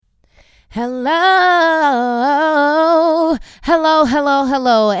Hello,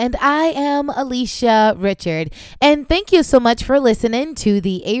 hello, and I am Alicia Richard. And thank you so much for listening to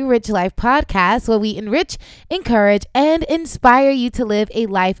the A Rich Life podcast, where we enrich, encourage, and inspire you to live a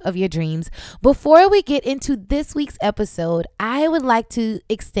life of your dreams. Before we get into this week's episode, I would like to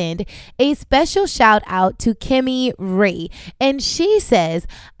extend a special shout out to Kimmy Ray. And she says,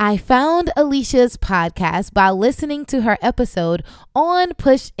 I found Alicia's podcast by listening to her episode on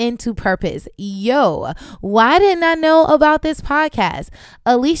Push Into Purpose. Yo, why didn't I know about this podcast?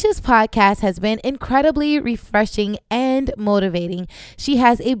 Alicia's podcast has been incredibly refreshing and motivating. She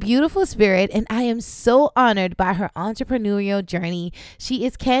has a beautiful spirit, and I am so honored by her entrepreneurial journey. She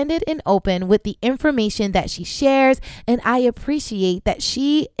is candid and open with the information that she shares, and I appreciate that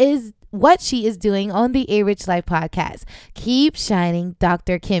what she is doing on the A Rich Life podcast. Keep shining,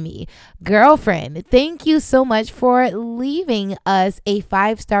 Dr. Kimmy. Girlfriend, thank you so much for leaving us a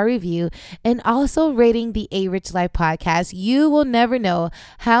 5-star review and also rating the A Rich Life podcast. You will never know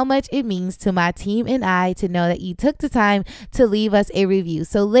how much it means to my team and I to know that you took the time to leave us a review.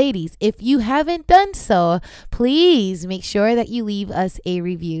 So ladies, if you haven't done so, please make sure that you leave us a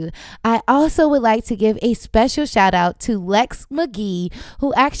review. I also would like to give a special shout out to Lex McGee,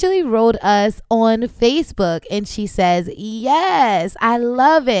 who actually wrote us on Facebook, and she says, yes, I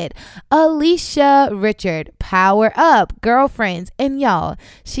love it. Alicia Richard, power up, girlfriends. And y'all,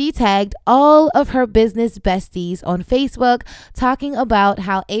 she tagged all of her business besties on Facebook, talking about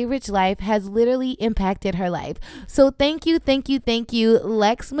how A Rich Life has literally impacted her life. So thank you,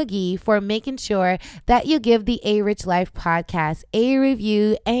 Lex McGee, for making sure that you give the A Rich Life podcast a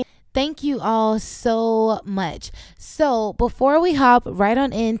review. And thank you all so much. So before we hop right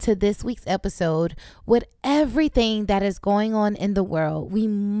on into this week's episode, with everything that is going on in the world, we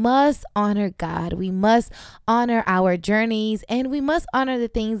must honor God. We must honor our journeys, and we must honor the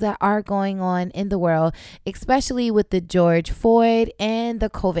things that are going on in the world, especially with the George Floyd and the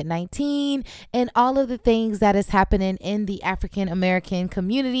COVID-19 and all of the things that is happening in the African American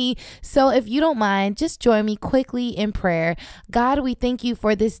community. So if you don't mind, just join me quickly in prayer. God, we thank you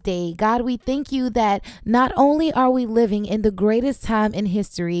for this day. God, we thank you that not only are we living in the greatest time in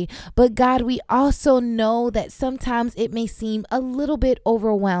history, but God, we also know that sometimes it may seem a little bit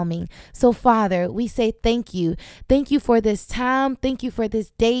overwhelming. So Father, we say thank you. Thank you for this time. Thank you for this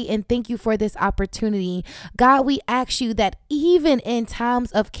day. And thank you for this opportunity. God, we ask you that even in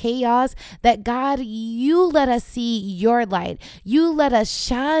times of chaos, that God, you let us see your light. You let us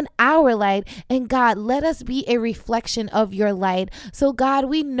shine our light. And God, let us be a reflection of your light. So God,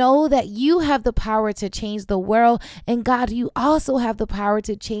 we know that you have the power to change the world. And God, you also have the power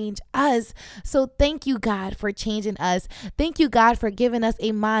to change us. So thank you, God, for changing us. Thank you, God, for giving us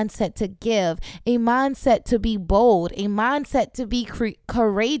a mindset to give, a mindset to be bold, a mindset to be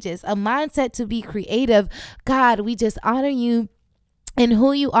courageous, a mindset to be creative. God, we just honor you and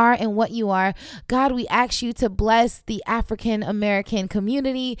who you are and what you are. God, we ask you to bless the African American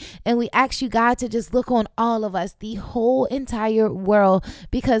community, and we ask you, God, to just look on all of us, the whole entire world,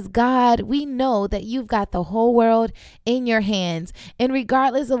 because God, we know that you've got the whole world in your hands. And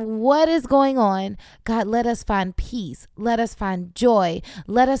regardless of what is going on, God, let us find peace, let us find joy,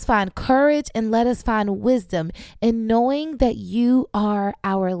 let us find courage, and let us find wisdom in knowing that you are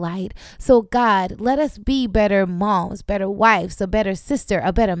our light. So God, let us be better moms, better wives, a better sister,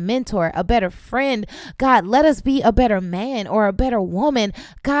 a better mentor, a better friend. God, let us be a better man or a better woman.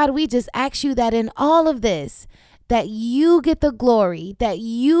 God, we just ask you that in all of this, that you get the glory, that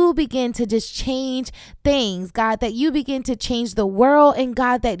you begin to just change things, God, that you begin to change the world, and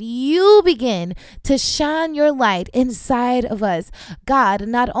God, that you begin to shine your light inside of us. God,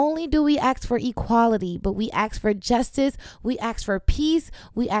 not only do we ask for equality, but we ask for justice, we ask for peace,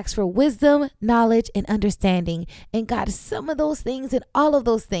 we ask for wisdom, knowledge, and understanding. And God, some of those things and all of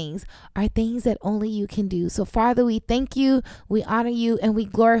those things are things that only you can do. So Father, we thank you, we honor you, and we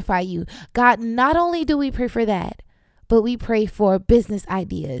glorify you. God, not only do we pray for that, but we pray for business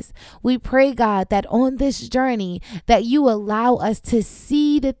ideas. We pray, God, that on this journey that you allow us to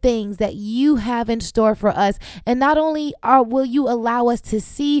see the things that you have in store for us. And not only will you allow us to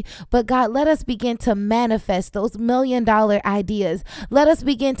see, but God, let us begin to manifest those $1 million ideas. Let us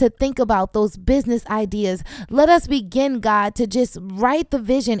begin to think about those business ideas. Let us begin, God, to just write the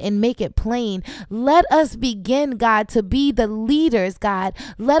vision and make it plain. Let us begin, God, to be the leaders, God.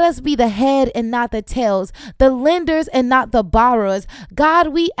 Let us be the head and not the tails, the lenders and and not the borrowers. God,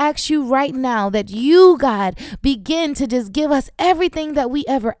 we ask you right now that you, God, begin to just give us everything that we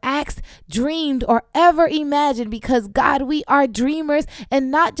ever asked, dreamed, or ever imagined, because God, we are dreamers, and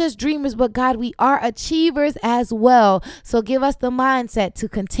not just dreamers, but God, we are achievers as well. So give us the mindset to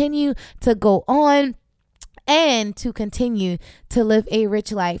continue to go on and to continue to live a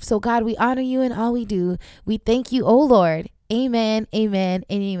rich life. So God, we honor you in all we do. We thank you, oh Lord. Amen, amen,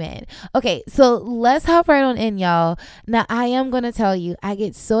 and amen. Okay, so let's hop right on in, y'all. Now, I am going to tell you, I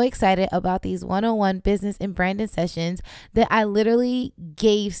get so excited about these one-on-one business and branding sessions that I literally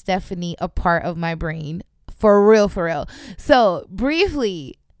gave Stephanie a part of my brain. For real, for real. So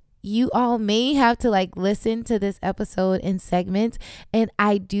briefly, you all may have to listen to this episode in segments, and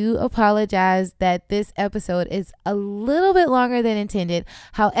I do apologize that this episode is a little bit longer than intended.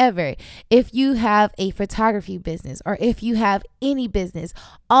 However, if you have a photography business, or if you have any business,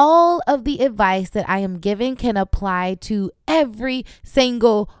 all of the advice that I am giving can apply to every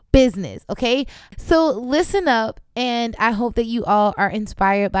single business. Okay, so listen up, and I hope that you all are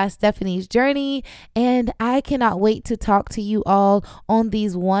inspired by Stephanie's journey, and I cannot wait to talk to you all on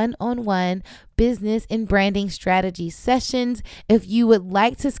these one-on-one business and branding strategy sessions. If you would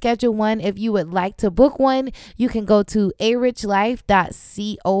like to schedule one, if you would like to book one, you can go to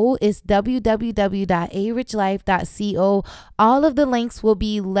arichlife.co. It's www.arichlife.co. All of the links will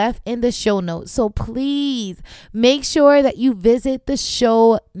be left in the show notes. So please make sure that you visit the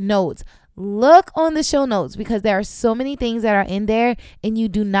show notes. Look on the show notes, because there are so many things that are in there and you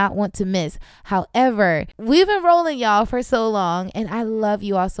do not want to miss. However, we've been rolling, y'all, for so long, and I love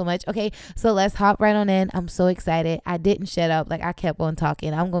you all so much. Okay, so let's hop right on in. I'm so excited. I didn't shut up. I kept on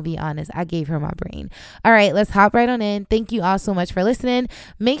talking. I'm going to be honest. I gave her my brain. All right, let's hop right on in. Thank you all so much for listening.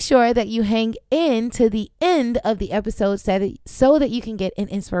 Make sure that you hang in to the end of the episode so that you can get an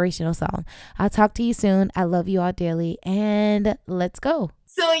inspirational song. I'll talk to you soon. I love you all dearly, and let's go.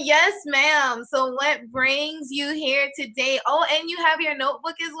 So yes, ma'am. So what brings you here today? Oh, and you have your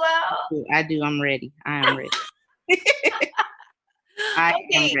notebook as well? I do. I'm ready. I am ready. I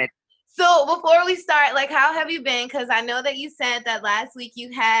am ready. So before we start, how have you been? Because I know that you said that last week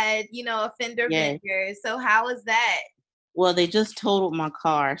you had, a fender bender. So how was that? Well, they just totaled my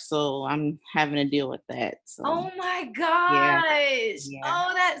car, so I'm having to deal with that. So. Oh my gosh. Yeah.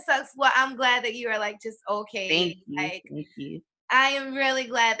 Oh, that sucks. Well, I'm glad that you are just okay. Thank you. Thank you. I am really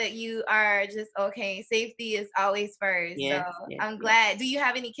glad that you are just okay. Safety is always first. Yes, so yes, I'm glad. Do you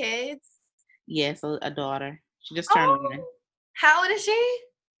have any kids? Yes, a daughter. She just turned 1. How old is she?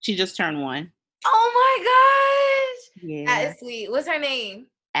 She just turned 1. Oh my gosh. Yeah. That is sweet. What's her name?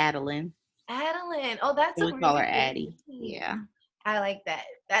 Adeline. Adeline. Oh, that's we call her Addie. Yeah. I like that.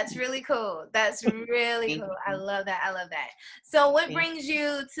 That's really cool. That's really cool. I love that. I love that. So what brings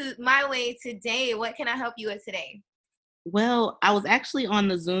you to my way today? What can I help you with today? Well, I was actually on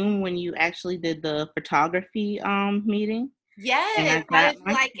the Zoom when you actually did the photography meeting. Yes. How did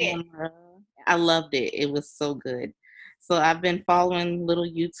you like camera. I loved it. It was so good. So I've been following little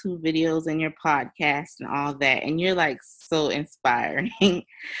YouTube videos and your podcast and all that, and you're so inspiring.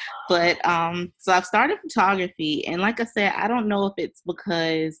 But so I've started photography, and like I said, I don't know if it's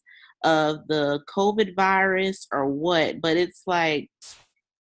because of the COVID virus or what, but it's I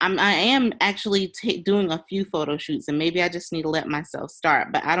am actually doing a few photo shoots, and maybe I just need to let myself start.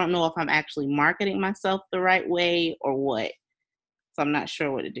 But I don't know if I'm actually marketing myself the right way or what. So I'm not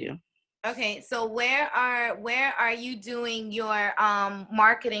sure what to do. Okay, so where are you doing your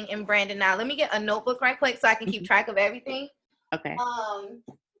marketing and branding now? Let me get a notebook right quick so I can keep track of everything. Okay.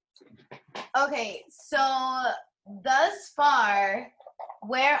 Okay, so thus far,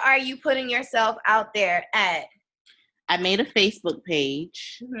 where are you putting yourself out there at? I made a Facebook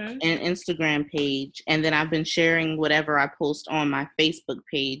page, an Instagram page, and then I've been sharing whatever I post on my Facebook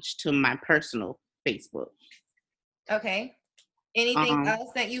page to my personal Facebook. Okay. Anything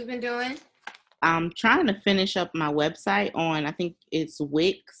else that you've been doing? I'm trying to finish up my website on, I think it's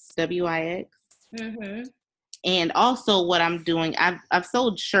Wix, WIX. And also what I'm doing, I've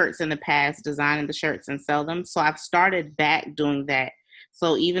sold shirts in the past, designing the shirts and sell them. So I've started back doing that.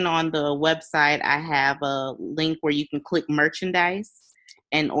 So even on the website, I have a link where you can click merchandise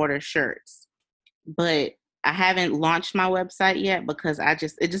and order shirts. But I haven't launched my website yet because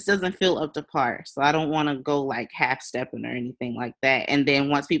it just doesn't feel up to par. So I don't want to go half-stepping or anything like that. And then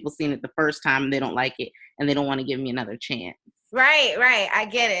once people seen it the first time, they don't like it and they don't want to give me another chance. Right. I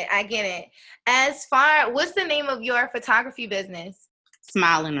get it. What's the name of your photography business?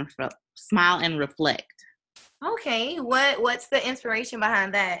 Smile and Reflect. Okay. What's the inspiration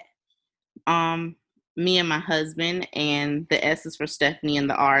behind that? Me and my husband, and the S is for Stephanie and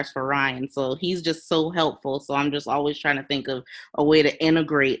the R is for Ryan. So he's just so helpful. So I'm just always trying to think of a way to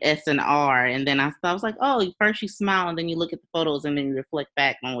integrate S and R. And then I was like, oh, first you smile and then you look at the photos and then you reflect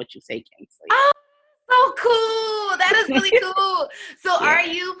back on what you've taken. So, yeah. Oh, so cool. That is really cool. So Yeah. are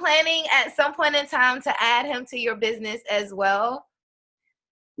you planning at some point in time to add him to your business as well?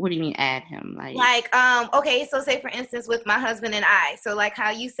 What do you mean add him? Okay, so say for instance with my husband and I, so like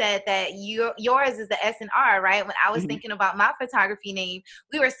how you said that yours is the S and R, right? When I was thinking about my photography name,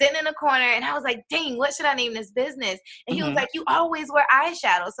 we were sitting in a corner and I was like, dang, what should I name this business? And he was like, you always wear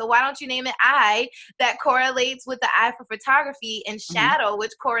eyeshadow, so why don't you name it I, that correlates with the I for photography, and shadow,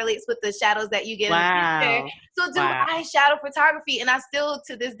 which correlates with the shadows that you get in the picture. So do eyeshadow photography. And I still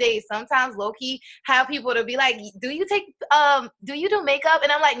to this day sometimes low-key have people to be like, do you do makeup?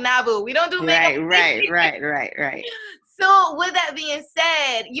 And I'm like, nah, boo, we don't do makeup. Right. So with that being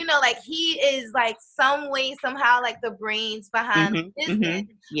said, like he is like some way, somehow like the brains behind the business.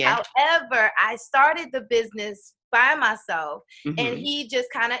 Yeah. However, I started the business by myself and he just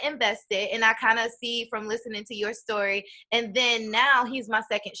kind of invested, and I kind of see from listening to your story, and then now he's my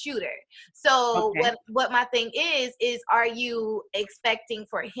second shooter. So what my thing is are you expecting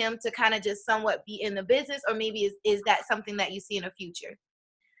for him to kind of just somewhat be in the business, or maybe is that something that you see in the future?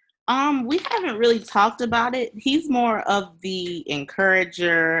 We haven't really talked about it. He's more of the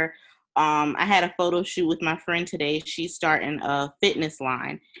encourager. I had a photo shoot with my friend today. She's starting a fitness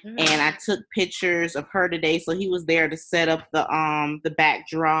line, and I took pictures of her today. So he was there to set up the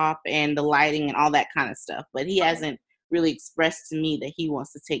backdrop and the lighting and all that kind of stuff. But he hasn't really expressed to me that he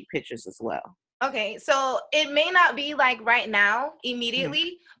wants to take pictures as well. Okay, so it may not be like right now,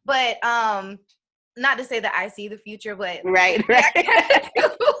 immediately, but not to say that I see the future, but right.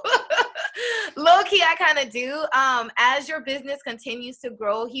 Low key, I kind of do. As your business continues to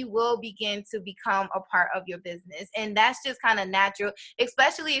grow, he will begin to become a part of your business. And that's just kind of natural,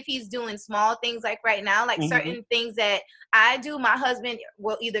 especially if he's doing small things like right now, like certain things that I do. My husband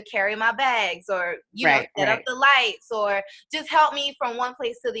will either carry my bags or, set up the lights or just help me from one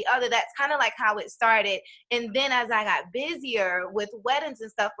place to the other. That's kind of like how it started. And then as I got busier with weddings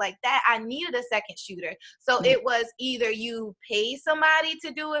and stuff like that, I needed a second shooter. So it was either you pay somebody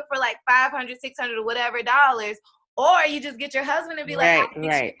to do it for like $500, $600 or whatever dollars, or you just get your husband and be like, I can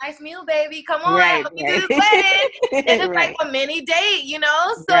get you a nice meal, baby. Come on, let me do this wedding. And it's like a mini date,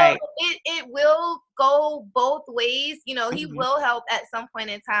 So it will go both ways. He will help at some point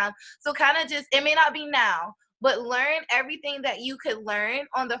in time. So kind of just, it may not be now, but learn everything that you could learn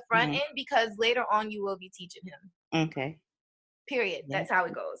on the front end, because later on you will be teaching him. Okay. Period. That's how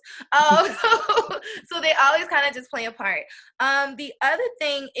it goes. So they always kind of just play a part. The other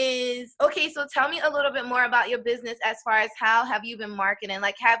thing is, okay, so tell me a little bit more about your business as far as how have you been marketing?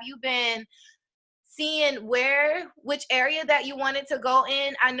 Like, have you been seeing which area that you wanted to go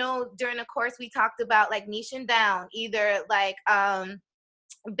in? I know during the course we talked about like niching down, either like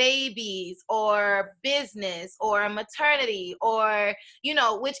babies or business or maternity, or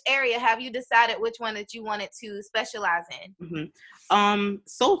which area have you decided which one that you wanted to specialize in?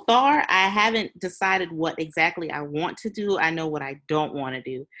 So far I haven't decided what exactly I want to do. I know what I don't want to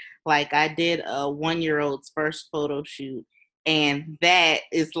do. Like I did a 1-year-old's first photo shoot, and that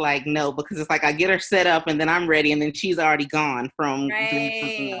is like no, because it's like I get her set up and then I'm ready and then she's already gone from doing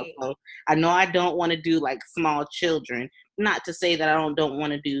something else. So I know I don't want to do like small children. Not to say that I don't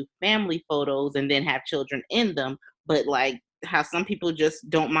want to do family photos and then have children in them, but like how some people just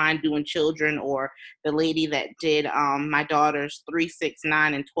don't mind doing children, or the lady that did my daughter's 3, 6,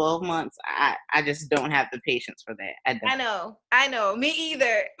 9, and 12 months. I just don't have the patience for that. I know. Me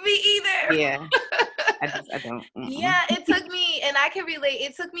either. Yeah. I don't. Yeah, it took me, and I can relate,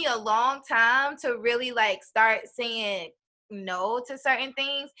 it took me a long time to really like start saying no to certain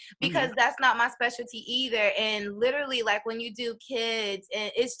things, because that's not my specialty either. And literally like when you do kids, and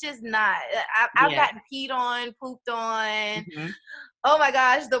it's just not, I've gotten peed on, pooped on. Oh my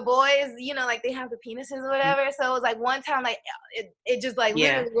gosh, the boys, like they have the penises or whatever. So it was like one time, like it just like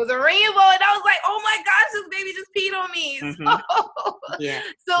literally was a rainbow, and I was like, oh my gosh, this baby just peed on me.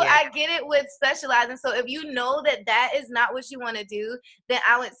 So I get it with specializing. So if you know that is not what you want to do, then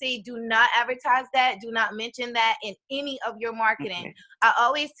I would say do not advertise that. Do not mention that in any of your marketing. I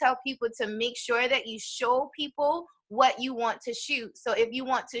always tell people to make sure that you show people what you want to shoot. So if you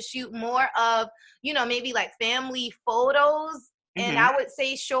want to shoot more of, maybe like family photos, and I would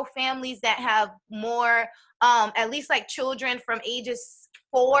say show families that have more, at least like children from ages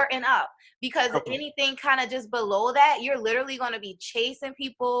 4 and up, because anything kind of just below that, you're literally going to be chasing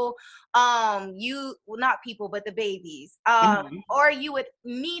people, not people, but the babies, or you would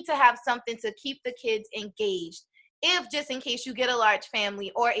need to have something to keep the kids engaged, if just in case you get a large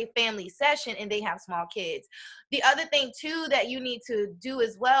family or a family session and they have small kids. The other thing too that you need to do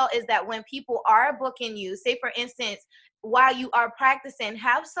as well is that when people are booking you, say for instance, while you are practicing,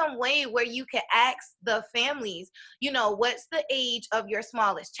 have some way where you can ask the families, what's the age of your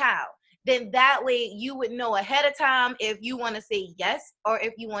smallest child? Then that way you would know ahead of time if you want to say yes or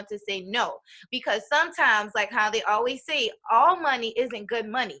if you want to say no. Because sometimes, like how they always say, all money isn't good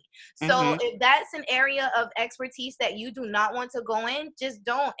money. So if that's an area of expertise that you do not want to go in, just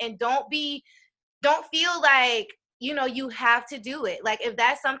don't. And don't feel like, you have to do it. Like if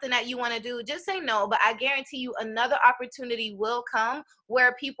that's something that you want to do, just say no. But I guarantee you another opportunity will come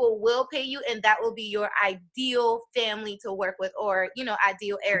where people will pay you, and that will be your ideal family to work with, or,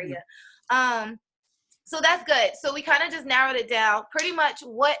 ideal area. So that's good. So we kind of just narrowed it down. Pretty much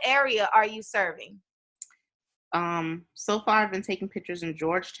what area are you serving? So far I've been taking pictures in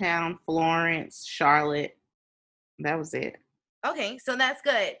Georgetown, Florence, Charlotte. That was it. Okay, so that's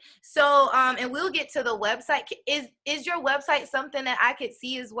good. So, and we'll get to the website. Is your website something that I could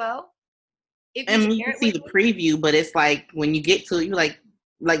see as well? You can see the preview, but it's like when you get to it, you like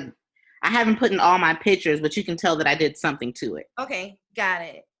I haven't put in all my pictures, but you can tell that I did something to it. Okay, got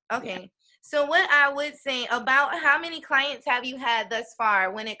it. Okay. Yeah. So what I would say about how many clients have you had thus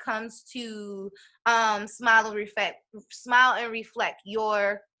far when it comes to Smile and Reflect,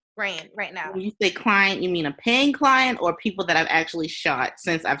 your brand right now? When you say client, you mean a paying client or people that I've actually shot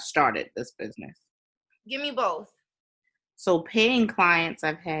since I've started this business? Give me both. So paying clients,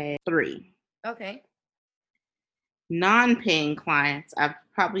 I've had 3. Okay. Non-paying clients, I've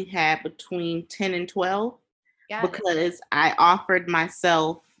probably had between 10 and 12. Because I offered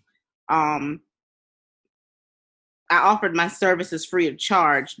myself, I offered my services free of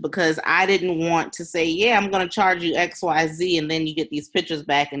charge because I didn't want to say, yeah, I'm going to charge you X, Y, Z. And then you get these pictures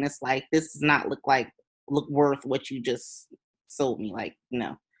back and it's like, this does not look worth what you just sold me. Like,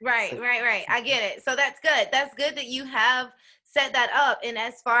 no. Right. I get it. So that's good. That's good that you have set that up. And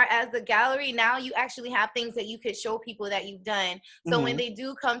as far as the gallery, now you actually have things that you could show people that you've done. So when they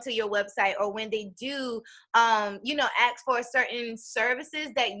do come to your website, or when they do, ask for certain services,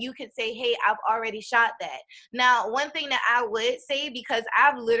 that you could say, hey, I've already shot that. Now, one thing that I would say, because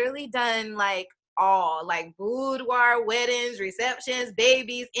I've literally done all, like boudoir, weddings, receptions,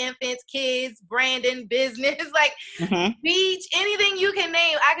 babies, infants, kids, branding, business, beach, anything you can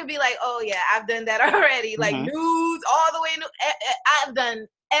name, I could be like, oh yeah, I've done that already. Like nudes, all the way, I've done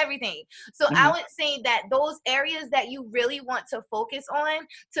everything. So I would say that those areas that you really want to focus on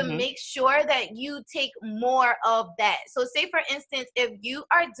to make sure that you take more of that. So say for instance, if you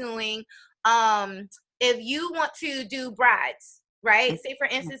are doing, if you want to do brides, right? Say for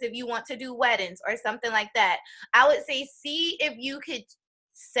instance, if you want to do weddings or something like that, I would say, see if you could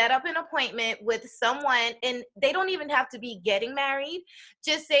set up an appointment with someone, and they don't even have to be getting married.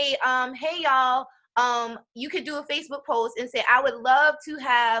 Just say, hey y'all, you could do a Facebook post and say, I would love to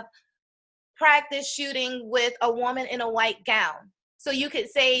have practice shooting with a woman in a white gown. So you could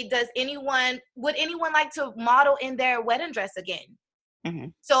say, would anyone like to model in their wedding dress again?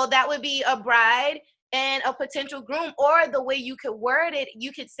 So that would be a bride and a potential groom. Or the way you could word it,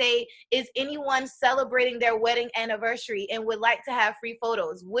 you could say, is anyone celebrating their wedding anniversary and would like to have free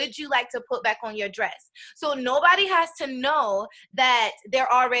photos? Would you like to put back on your dress? So nobody has to know that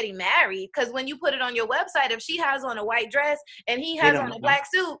they're already married, because when you put it on your website, if she has on a white dress and he has on a black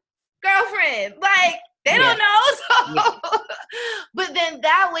suit, girlfriend, they don't know. So, but then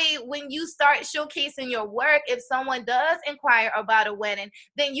that way, when you start showcasing your work, if someone does inquire about a wedding,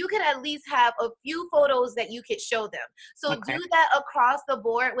 then you could at least have a few photos that you could show them. So do that across the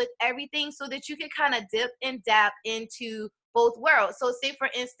board with everything, so that you can kind of dip and dab into both worlds. So say for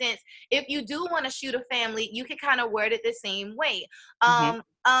instance, if you do want to shoot a family, you can kind of word it the same way.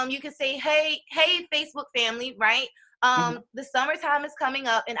 You could say, hey, Facebook family, right? The summertime is coming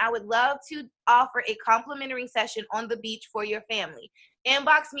up, and I would love to offer a complimentary session on the beach for your family.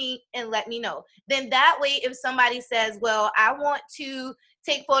 Inbox me and let me know. Then that way, if somebody says, well, I want to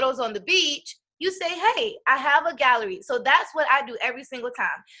take photos on the beach, you say, hey, I have a gallery. So that's what I do every single time.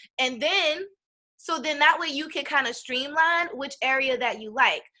 And then, so then that way you can kind of streamline which area that you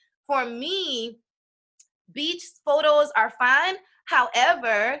like. For me, beach photos are fine.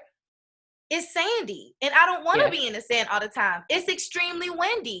 However, it's sandy, and I don't want to be in the sand all the time. It's extremely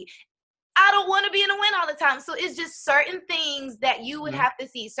windy. I don't want to be in the wind all the time. So it's just certain things that you would have to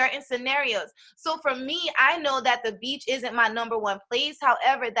see, certain scenarios. So for me, I know that the beach isn't my number one place.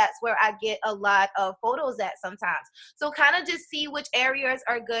 However, that's where I get a lot of photos at sometimes. So kind of just see which areas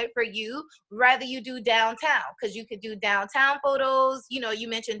are good for you. Rather you do downtown, because you could do downtown photos. You know, you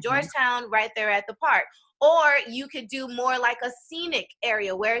mentioned Georgetown right there at the park. Or you could do more like a scenic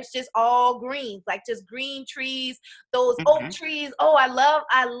area where it's just all green, like just green trees, those oak trees. Oh, I love,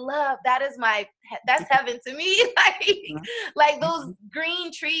 that is that's heaven to me. Like those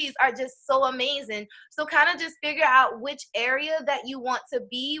green trees are just so amazing. So kind of just figure out which area that you want to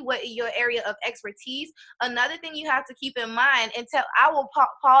be, what your area of expertise. Another thing you have to keep in mind, and I will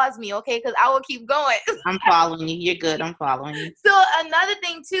pause me, okay, because I will keep going. I'm following you. You're good. I'm following you. So another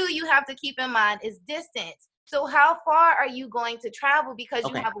thing too you have to keep in mind is distance. So how far are you going to travel, because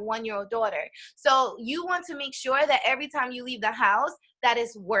you have a 1-year-old daughter? So you want to make sure that every time you leave the house, that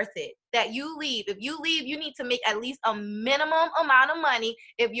is worth it. That you leave. If you leave, you need to make at least a minimum amount of money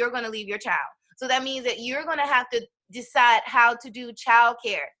if you're going to leave your child. So that means that you're going to have to decide how to do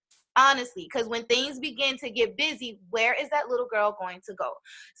childcare. Honestly, because when things begin to get busy, where is that little girl going to go?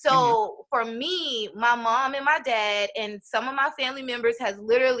 So for me, my mom and my dad and some of my family members has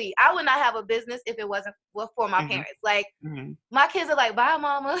literally, I would not have a business if it wasn't for my parents. Like my kids are like, bye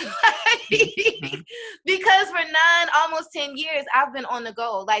mama. Because for 9, almost 10 years, I've been on the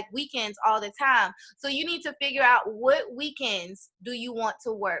go, like weekends all the time. So you need to figure out what weekends do you want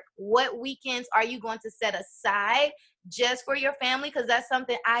to work? What weekends are you going to set aside just for your family? Because that's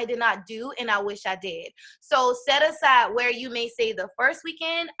something I did not do and I wish I did. So set aside where you may say the first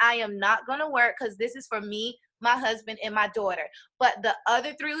weekend, I am not going to work because this is for me, my husband, and my daughter. But the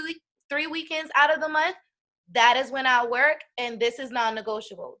other 3 weekends out of the month, that is when I work, and this is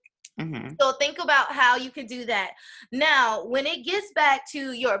non-negotiable. So think about how you could do that. Now, when it gets back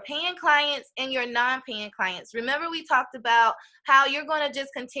to your paying clients and your non-paying clients, remember we talked about how you're going to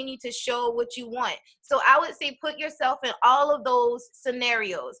just continue to show what you want. So I would say put yourself in all of those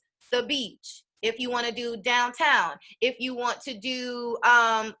scenarios. The beach, if you want to do downtown, if you want to do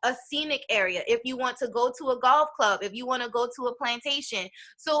a scenic area, if you want to go to a golf club, if you want to go to a plantation.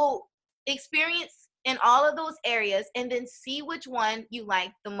 So experience in all of those areas and then see which one you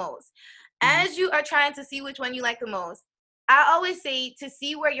like the most. As you are trying to see which one you like the most, I always say to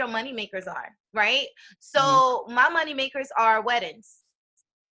see where your money makers are, right? So my money makers are weddings.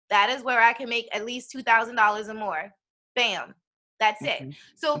 That is where I can make at least $2,000 or more. Bam. That's it.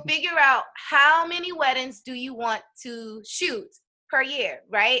 So figure out how many weddings do you want to shoot per year,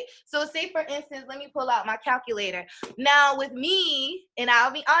 right? So say for instance, let me pull out my calculator. Now with me, and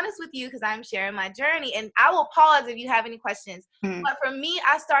I'll be honest with you because I'm sharing my journey, and I will pause if you have any questions. But for me,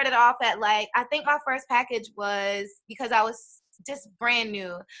 I started off at I think my first package was, because I was just brand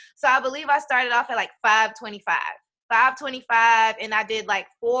new. So I believe I started off at $525, and I did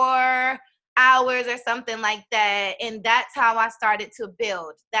 4 hours or something like that, and that's how I started to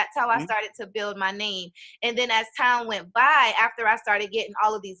build. That's how I started to build my name. And then as time went by, after I started getting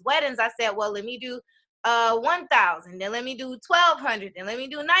all of these weddings, I said, well, let me do 1,000, then let me do 1,200, then let me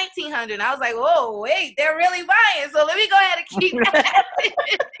do 1,900. And I was like, oh wait, they're really buying, so let me go ahead and keep adding.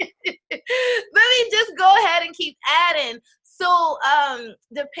 Let me just go ahead and keep adding. So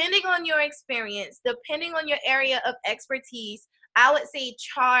depending on your experience, depending on your area of expertise, I would say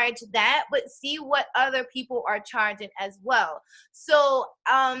charge that, but see what other people are charging as well. So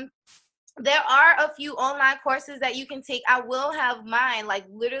there are a few online courses that you can take. I will have mine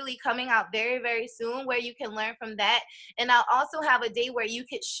literally coming out very, very soon, where you can learn from that. And I'll also have a day where you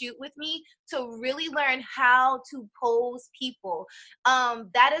could shoot with me to really learn how to pose people.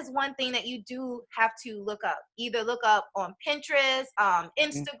 That is one thing that you do have to look up. Either look up on Pinterest,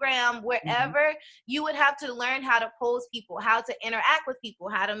 Instagram, wherever. You would have to learn how to pose people, how to interact with people,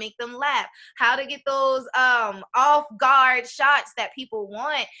 how to make them laugh, how to get those off-guard shots that people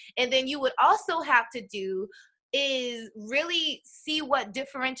want. And then you would also have to do is really see what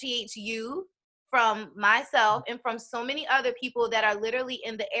differentiates you from myself and from so many other people that are literally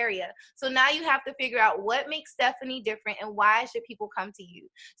in the area. So now you have to figure out what makes Stephanie different and why should people come to you.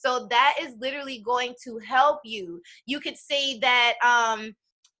 So that is literally going to help you. You could say that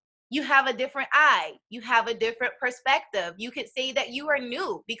you have a different eye. You have a different perspective. You could say that you are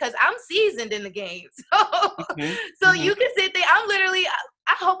new because I'm seasoned in the game. So you can sit there. I'm literally,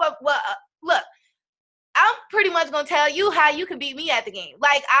 I hope, look, I'm pretty much going to tell you how you can beat me at the game.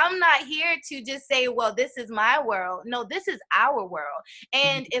 Like, I'm not here to just say, well, this is my world. No, this is our world.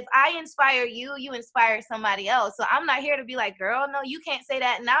 And if I inspire you, you inspire somebody else. So I'm not here to be like, girl, no, you can't say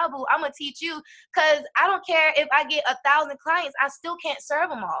that now, boo. I'm going to teach you, because I don't care if I get 1,000 clients, I still can't serve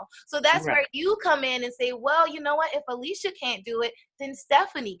them all. So that's where you come in and say, well, you know what? If Alicia can't do it, then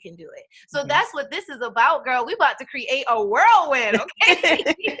Stephanie can do it. So that's what this is about, girl. We about to create a whirlwind, okay?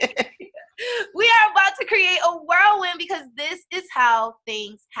 We are about to create a whirlwind, because this is how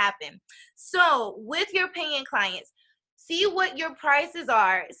things happen. So with your paying clients, see what your prices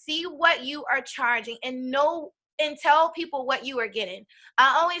are, see what you are charging, and know and tell people what you are getting.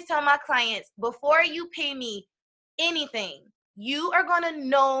 I always tell my clients, before you pay me anything, you are going to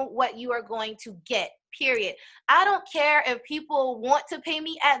know what you are going to get, period. I don't care if people want to pay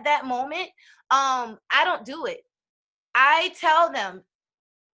me at that moment. I don't do it. I tell them,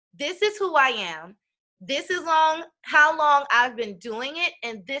 this is who I am. This is how long I've been doing it,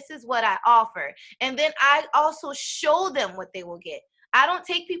 and this is what I offer. And then I also show them what they will get. I don't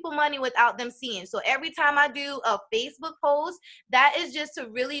take people money without them seeing. So every time I do a Facebook post, that is just to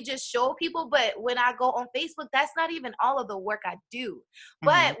really just show people. But when I go on Facebook, that's not even all of the work I do.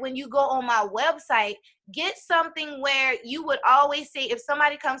 But when you go on my website, get something where you would always say, if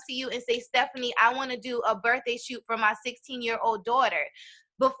somebody comes to you and say, Stephanie, I want to do a birthday shoot for my 16-year-old daughter.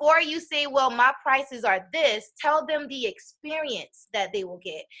 Before you say, well, my prices are this, tell them the experience that they will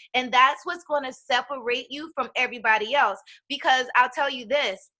get. And that's what's going to separate you from everybody else. Because I'll tell you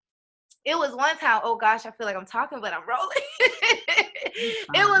this, it was one time, oh gosh, I feel like I'm talking, but I'm rolling.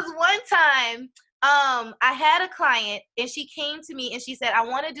 It was one time, I had a client, and she came to me and she said, I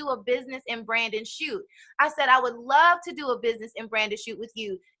want to do a business and branding shoot. I said, I would love to do a business and branding shoot with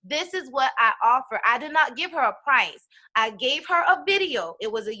you. This is what I offer. I did not give her a price. I gave her a video.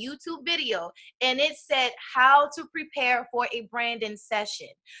 It was a YouTube video, and it said how to prepare for a branding session.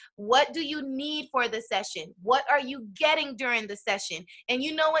 What do you need for the session? What are you getting during the session? And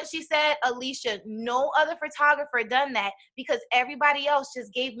you know what she said? Alicia, no other photographer done that, because everybody else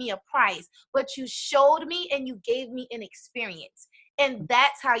just gave me a price, but you showed me and you gave me an experience. And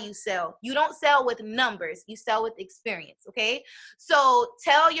that's how you sell. You don't sell with numbers. You sell with experience, okay? So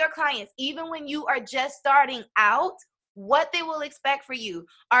tell your clients, even when you are just starting out, what they will expect for you.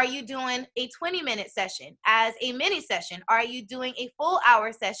 Are you doing a 20-minute session as a mini session? Are you doing a full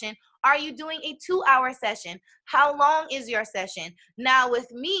hour session? Are you doing a 2-hour session? How long is your session? Now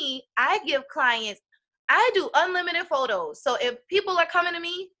with me, I give clients, I do unlimited photos. So if people are coming to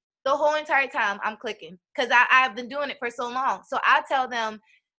me, the whole entire time I'm clicking, because I've been doing it for so long. So I tell them,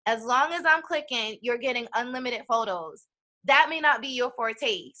 as long as I'm clicking, you're getting unlimited photos. That may not be your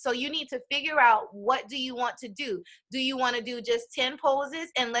forte. So you need to figure out, what do you want to do? Do you want to do just 10 poses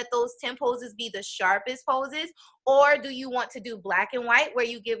and let those 10 poses be the sharpest poses? Or do you want to do black and white, where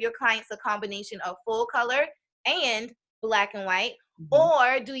you give your clients a combination of full color and black and white?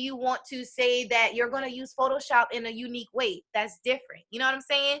 Or do you want to say that you're going to use Photoshop in a unique way that's different? You know what I'm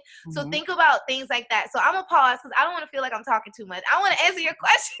saying? So think about things like that. So I'm going to pause, because I don't want to feel like I'm talking too much. I want to answer your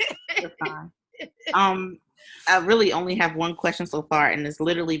question. You're fine. I really only have one question so far, and it's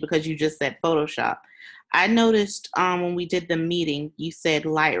literally because you just said Photoshop. I noticed when we did the meeting, you said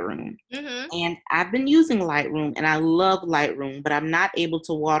Lightroom. And I've been using Lightroom, and I love Lightroom, but I'm not able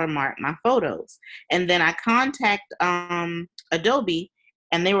to watermark my photos. And then I contact Adobe,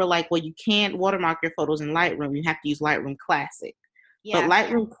 and they were like, well, you can't watermark your photos in Lightroom. You have to use Lightroom Classic. But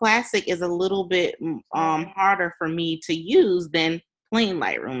Lightroom Classic is a little bit harder for me to use than plain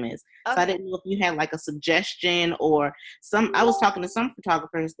Lightroom is. So I didn't know if you had like a suggestion or I was talking to some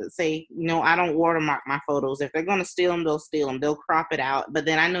photographers that say, I don't watermark my photos. If they're going to steal them, they'll steal them. They'll crop it out. But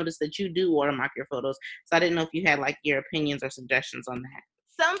then I noticed that you do watermark your photos. So I didn't know if you had like your opinions or suggestions on that.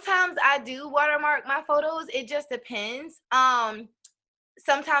 Sometimes I do watermark my photos. It just depends.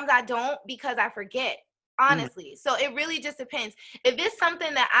 Sometimes I don't, because I forget. Honestly. So it really just depends. If it's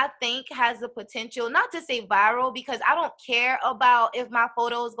something that I think has the potential, not to say viral, because I don't care about if my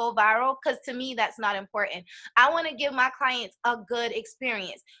photos go viral, because to me, that's not important. I want to give my clients a good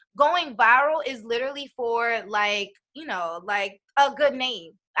experience. Going viral is literally for like a good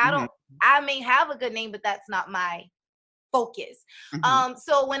name. I may have a good name, but that's not my focus.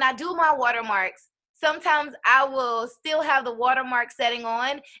 So when I do my watermarks, sometimes I will still have the watermark setting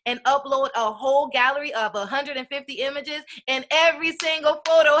on and upload a whole gallery of 150 images, and every single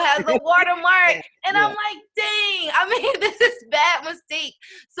photo has a watermark. And I'm like, dang, I mean, this is bad mistake.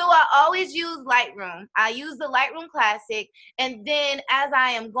 So I always use Lightroom. I use the Lightroom Classic. And then as I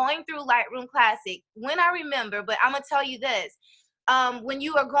am going through Lightroom Classic, when I remember, but I'm going to tell you this, when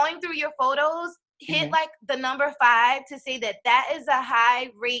you are going through your photos, hit like the number 5 to say that that is a high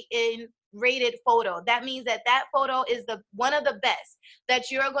rated photo. That means that that photo is the one of the best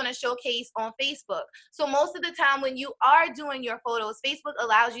that you're going to showcase on Facebook. So most of the time when you are doing your photos, Facebook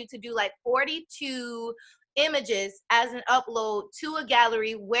allows you to do like 42 images as an upload to a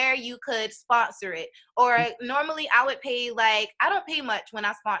gallery where you could sponsor it. Or normally I would pay like, I don't pay much when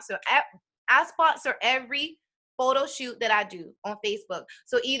I sponsor. I sponsor every photo shoot that I do on Facebook.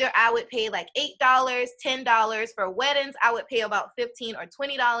 So either I would pay like $8, $10 for weddings. I would pay about $15 or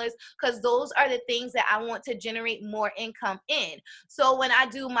 $20 because those are the things that I want to generate more income in. So when I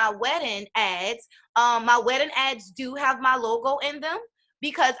do my wedding ads do have my logo in them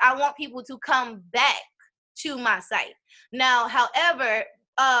because I want people to come back to my site. Now, however,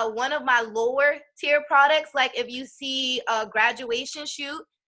 one of my lower tier products, like if you see a graduation shoot,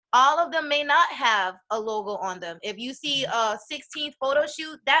 all of them may not have a logo on them. If you see a 16th photo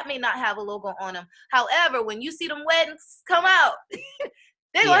shoot, that may not have a logo on them. However, when you see them weddings come out,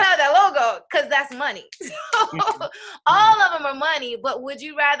 they're going to have that logo because that's money. So all of them are money, but would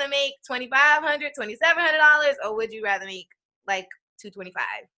you rather make $2,500, $2,700, or would you rather make like $225?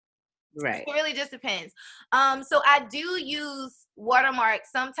 Right. It really just depends. So I do use watermark.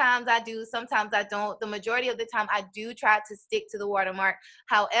 Sometimes I do, sometimes I don't. The majority of the time I do try to stick to the watermark.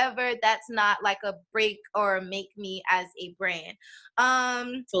 However, that's not like a break or make me as a brand.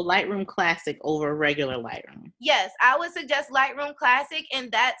 So Lightroom Classic over regular Lightroom. Yes, I would suggest Lightroom Classic,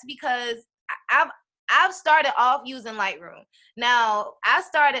 and that's because I've started off using Lightroom. Now, I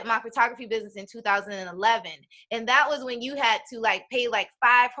started my photography business in 2011, and that was when you had to like pay like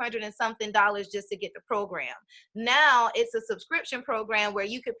 $500 and something just to get the program. Now it's a subscription program where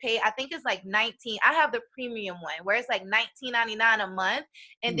you could pay, I think it's like I have the premium one where it's like $19.99 a month,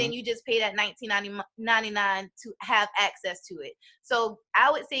 and then you just pay that $19.99 to have access to it. So I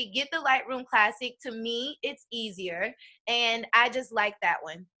would say get the Lightroom Classic. To me, it's easier, and I just like that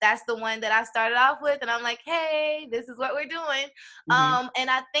one. That's the one that I started off with, and I'm like, hey, this is what we're doing. And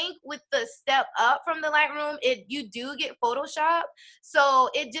I think with the step up from the Lightroom, you do get Photoshop. So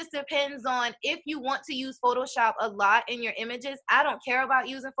it just depends on if you want to use Photoshop a lot in your images. I don't care about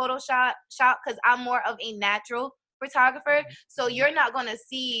using Photoshop because I'm more of a natural photographer. So you're not going to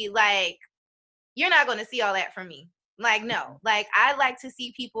see all that from me. Like, no, like I like to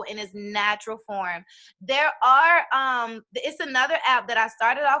see people in its natural form. There are, it's another app that I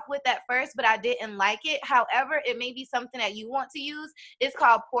started off with at first, but I didn't like it. However, it may be something that you want to use. It's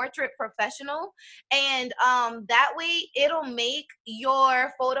called Portrait Professional. And that way it'll make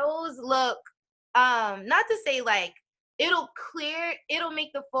your photos look, not to say like, it'll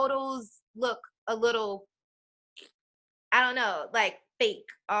make the photos look a little, I don't know, like fake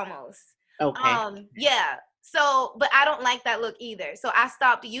almost. Okay. Yeah. So, but I don't like that look either. So I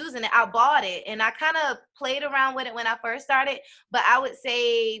stopped using it. I bought it and I kind of played around with it when I first started. But I would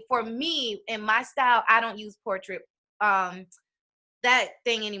say for me and my style, I don't use portrait, that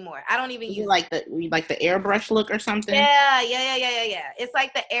thing anymore. I don't even use like the airbrush look or something. Yeah. It's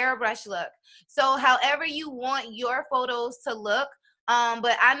like the airbrush look. So however you want your photos to look,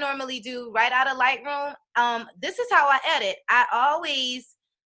 but I normally do right out of Lightroom. This is how I edit. I always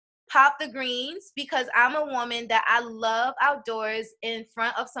pop the greens because I'm a woman that I love outdoors in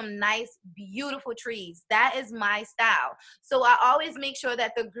front of some nice, beautiful trees. That is my style. So I always make sure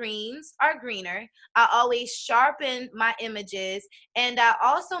that the greens are greener. I always sharpen my images. And I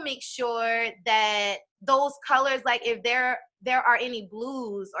also make sure that those colors, like if there are any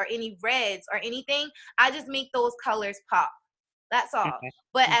blues or any reds or anything, I just make those colors pop. That's all. Okay.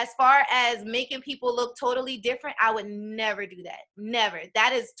 But as far as making people look totally different, I would never do that. Never.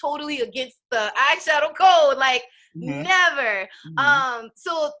 That is totally against the eyeshadow code. Like, never.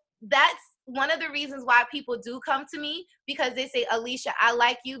 So that's one of the reasons why people do come to me, because they say, Alicia, I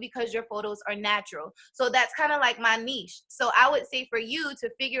like you because your photos are natural. So that's kind of like my niche. So I would say for you to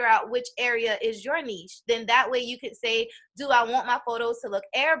figure out which area is your niche. Then that way you could say, do I want my photos to look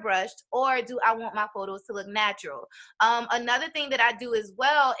airbrushed or do I want my photos to look natural? Another thing that I do as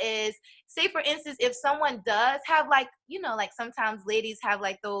well is, say for instance, if someone does have like, like sometimes ladies have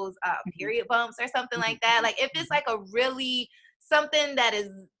like those period bumps or something like that. Like if it's like a really something that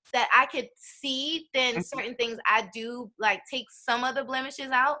I could see, then certain things I do like take some of the blemishes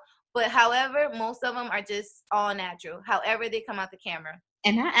out. But however, most of them are just all natural. However they come out the camera.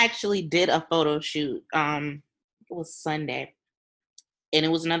 And I actually did a photo shoot. It was Sunday, and it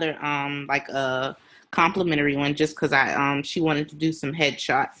was another like a complimentary one, just because she wanted to do some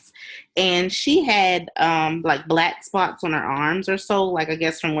headshots, and she had like black spots on her arms or so, like I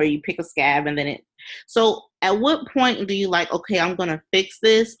guess from where you pick a scab and then it. So at what point do you like, okay, I'm going to fix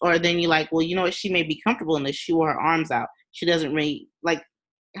this? Or then you like, well, you know what? She may be comfortable in this. She wore her arms out. She doesn't really like,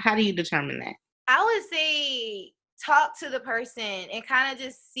 how do you determine that? I would say talk to the person and kind of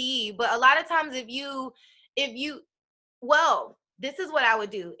just see. But a lot of times well, this is what I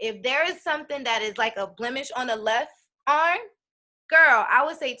would do. If there is something that is like a blemish on the left arm, girl, I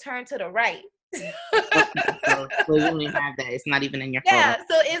would say turn to the right. So you don't even have that. It's not even in your Yeah, photo.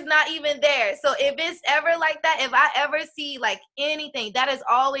 so it's not even there. So if it's ever like that, if I ever see like anything, that is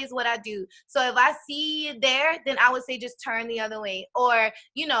always what I do. So if I see it there, then I would say just turn the other way, or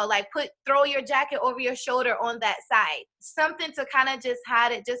like throw your jacket over your shoulder on that side, something to kind of just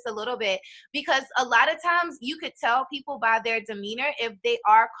hide it just a little bit, because a lot of times you could tell people by their demeanor if they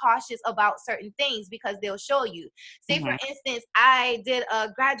are cautious about certain things, because they'll show you. Say for instance, I did a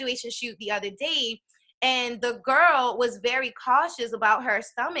graduation shoot the other day, and the girl was very cautious about her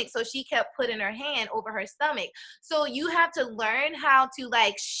stomach, so she kept putting her hand over her stomach. So you have to learn how to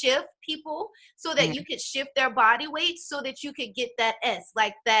like shift people so that you could shift their body weight so that you could get that S,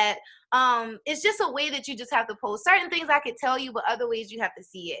 like that. It's just a way that you just have to pose. Certain things I could tell you, but other ways you have to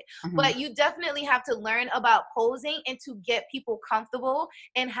see it. But you definitely have to learn about posing and to get people comfortable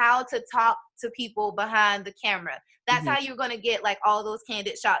and how to talk to people behind the camera. That's how you're going to get like all those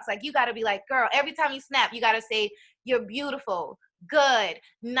candid shots. Like you got to be like, girl, every time you snap, you got to say, you're beautiful, good,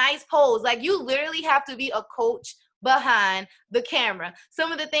 nice pose. Like you literally have to be a coach behind the camera.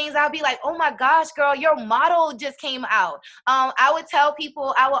 Some of the things I'll be like, oh my gosh, girl, your model just came out. I would tell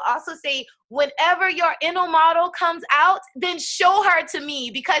people, I will also say, whenever your inner model comes out, then show her to me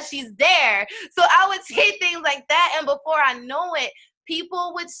because she's there. So I would say things like that. And before I know it,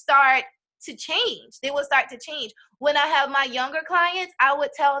 people would start to change. They will start to change. When I have my younger clients, I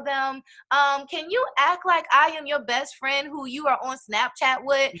would tell them, can you act like I am your best friend who you are on Snapchat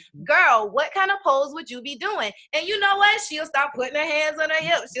with? Girl, what kind of pose would you be doing? And you know what? She'll start putting her hands on her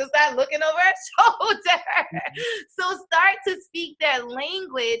hips. She'll start looking over her shoulder. So start to speak their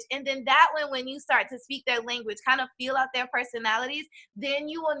language. And then that when you start to speak their language, kind of feel out their personalities, then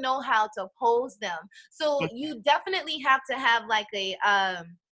you will know how to pose them. So you definitely have to have like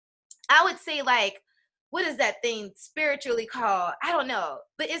I would say like, what is that thing spiritually called? I don't know,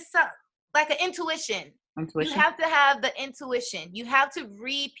 but it's like an intuition. You have to have the intuition. You have to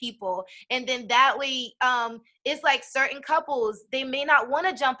read people. And then that way, it's like certain couples, they may not want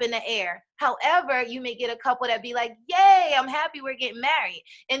to jump in the air. However, you may get a couple that be like, yay, I'm happy we're getting married.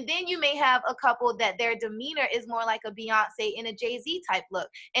 And then you may have a couple that their demeanor is more like a Beyonce and a Jay-Z type look.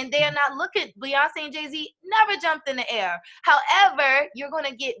 And they're not looking, Beyonce and Jay-Z never jumped in the air. However, you're going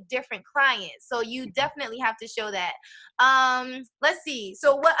to get different clients. So you definitely have to show that. Let's see.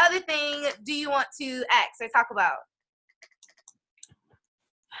 So what other thing do you want to ask or talk about?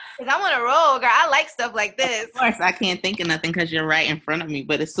 Because I'm on a roll, girl. I like stuff like this. Of course, I can't think of nothing because you're right in front of me.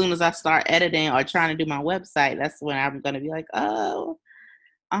 But as soon as I start editing or trying to do my website, that's when I'm going to be like, oh.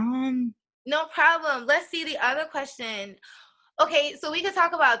 No problem. Let's see the other question. Okay, so we could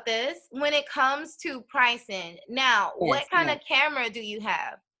talk about this when it comes to pricing. Now, what kind of camera do you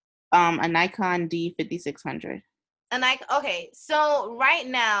have? A Nikon D5600. Okay, so right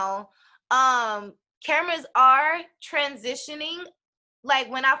now, cameras are transitioning.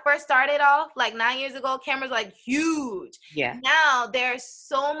 Like when I first started off, like 9 years ago, cameras were like huge. Yeah. Now they're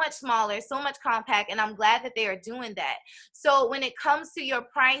so much smaller, so much compact, and I'm glad that they are doing that. So when it comes to your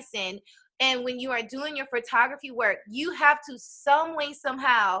pricing and when you are doing your photography work, you have to some way,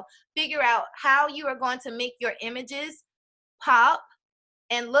 somehow figure out how you are going to make your images pop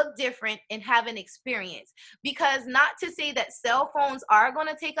and look different and have an experience. Because not to say that cell phones are going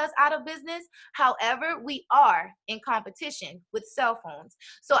to take us out of business. However, we are in competition with cell phones.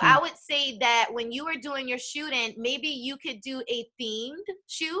 So I would say that when you are doing your shooting, maybe you could do a themed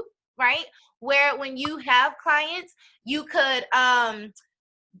shoot, right? Where when you have clients, you could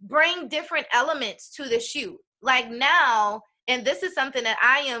bring different elements to the shoot. Like now, and this is something that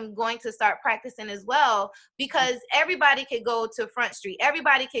I am going to start practicing as well, because everybody could go to Front Street.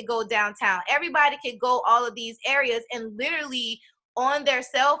 Everybody could go downtown. Everybody could go all of these areas, and literally on their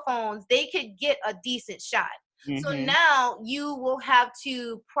cell phones, they could get a decent shot. So now you will have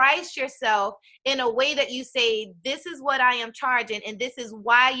to price yourself in a way that you say, this is what I am charging, and this is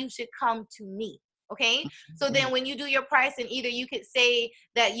why you should come to me. Okay, so then when you do your pricing, either you could say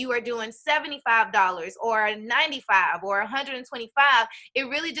that you are doing $75 or $95 or $125. It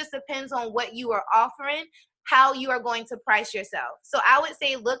really just depends on what you are offering, how you are going to price yourself. So I would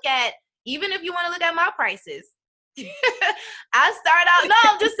say look at, even if you want to look at my prices, I start out, no,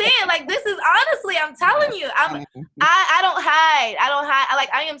 I'm just saying, like, this is honestly, I'm telling telling you, I don't hide.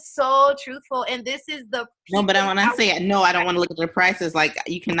 I am so truthful, and this is the no. But when I say no, I don't want to look at their prices. Like,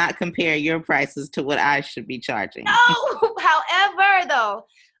 you cannot compare your prices to what I should be charging. No, however, though.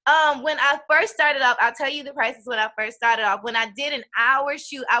 When I first started off, I'll tell you the prices when I first started off. When I did an hour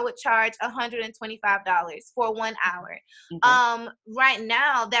shoot, I would charge $125 for 1 hour. Okay. Right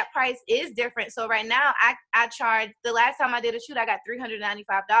now, that price is different. So right now, I charge, the last time I did a shoot, I got $395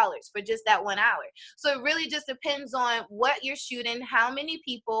 for just that 1 hour. So it really just depends on what you're shooting, how many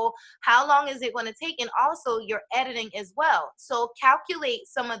people, how long is it going to take, and also your editing as well. So calculate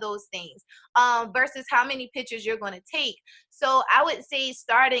some of those things versus how many pictures you're going to take. So I would say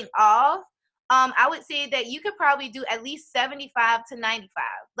starting off, I would say that you could probably do at least 75 to 95.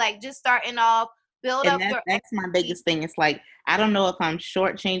 Like, just starting off, build up your. That's my biggest thing. It's like, I don't know if I'm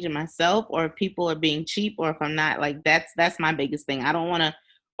shortchanging myself or if people are being cheap or if I'm not. Like, that's my biggest thing. I don't want to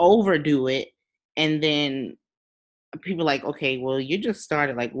overdo it, and then people are like, okay, well, you just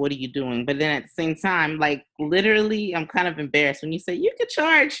started. Like, what are you doing? But then at the same time, like, literally, I'm kind of embarrassed when you say you could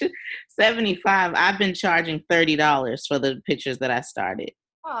charge $75. I've been charging $30 for the pictures that I started.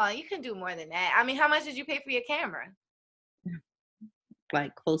 Oh, you can do more than that. I mean, how much did you pay for your camera?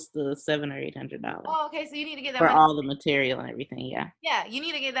 Like close to $700 or $800. Oh, okay. So you need to get that for money all the material and everything. Yeah. Yeah, you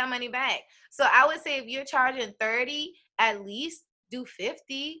need to get that money back. So I would say if you're charging 30, at least do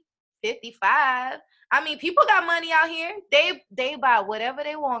 50, 55. I mean, people got money out here. They buy whatever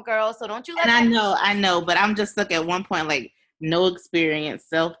they want, girl. So don't you let. And I know, but I'm just stuck at one point, like, no experience,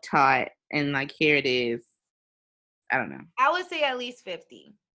 self-taught, and like, here it is. I don't know. I would say at least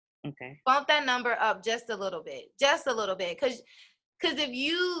 50. Okay. Bump that number up just a little bit, because if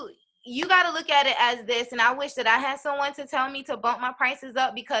you got to look at it as this, and I wish that I had someone to tell me to bump my prices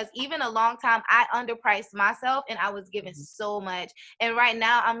up, because even a long time I underpriced myself and I was given so much. And right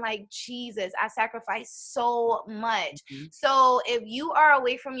now I'm like, Jesus, I sacrificed so much. Mm-hmm. So if you are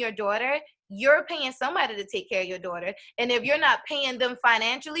away from your daughter, you're paying somebody to take care of your daughter. And if you're not paying them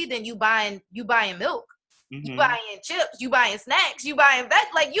financially, then you buying milk. Mm-hmm. You buying chips, you buying snacks, you buying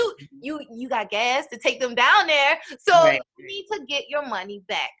like you got gas to take them down there. So right. You need to get your money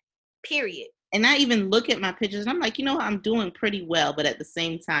back. Period. And I even look at my pictures and I'm like, I'm doing pretty well, but at the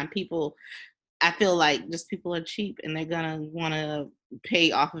same time, I feel like just people are cheap and they're gonna want to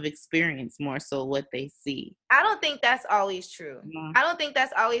pay off of experience more so what they see. I don't think that's always true. Mm-hmm. I don't think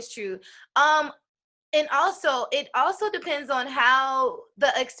that's always true. And also, it also depends on how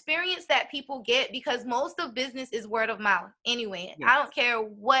the experience that people get, because most of business is word of mouth anyway. Yes. I don't care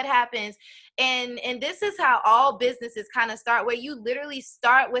what happens. And this is how all businesses kind of start, where you literally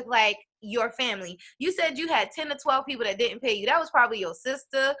start with like your family. You said you had 10 to 12 people that didn't pay you. That was probably your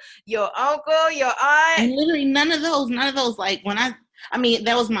sister, your uncle, your aunt. And literally none of those, like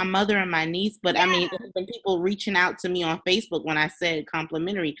that was my mother and my niece, but yeah. I mean, when people reaching out to me on Facebook when I said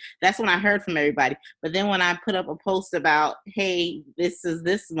complimentary, that's when I heard from everybody. But then when I put up a post about, hey, this is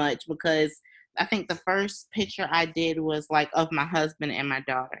this much, because I think the first picture I did was like of my husband and my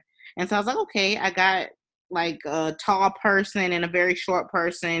daughter. And so I was like, okay, I got like a tall person and a very short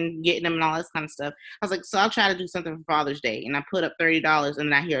person, getting them and all this kind of stuff. I was like, so I'll try to do something for Father's Day. And I put up $30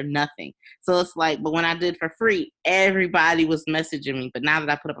 and I hear nothing. So it's like, but when I did for free, everybody was messaging me. But now that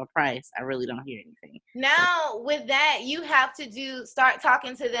I put up a price, I really don't hear anything. Now with that, you have to start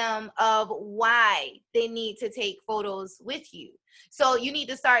talking to them of why they need to take photos with you. So you need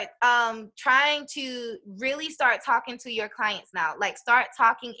to start trying to really start talking to your clients now. Like, start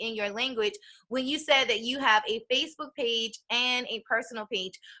talking in your language. When you said that you have a Facebook page and a personal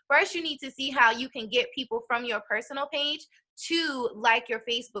page, first you need to see how you can get people from your personal page to like your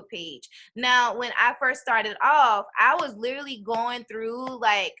Facebook page. Now, when I first started off, I was literally going through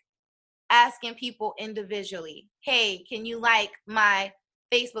like asking people individually, hey, can you like my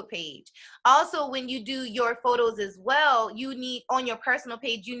Facebook page? Also, when you do your photos as well, you need, on your personal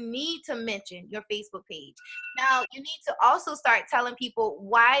page, you need to mention your Facebook page. Now, you need to also start telling people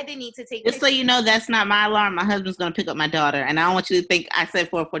why they need to take just pictures. So you know, that's not my alarm. My husband's going to pick up my daughter, and I don't want you to think I said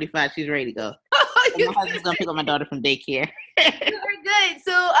 4:45, she's ready to go. So my husband's going to pick up my daughter from daycare. Very good.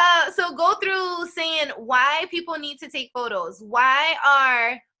 So go through saying why people need to take photos. Why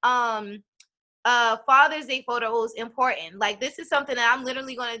are Father's Day photos important? Like, this is something that I'm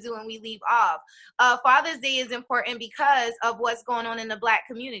literally going to do when we leave off. Father's Day is important because of what's going on in the Black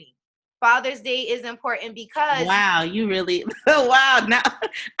community. Father's Day is important because... Wow, you really... Wow, now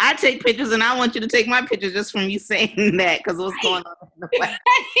I take pictures and I want you to take my pictures just from you saying that, because what's going on in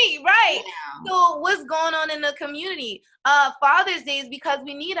Right. So what's going on in the community? Father's Day is because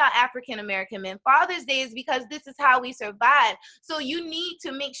we need our African American men. Father's Day is because this is how we survive. So you need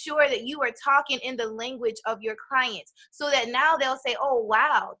to make sure that you are talking in the language of your clients so that now they'll say, oh,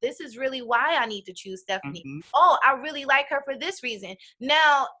 wow, this is really why I need to choose Stephanie. Mm-hmm. Oh, I really like her for this reason.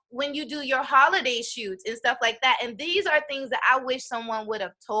 Now, when you do your holiday shoots and stuff like that, and these are things that I wish someone would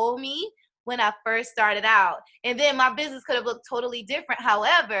have told me when I first started out. And then my business could have looked totally different.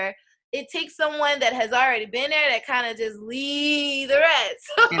 However, it takes someone that has already been there that kind of just lead the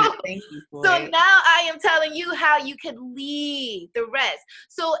rest. Thank you for so it. Now I am telling you how you can lead the rest.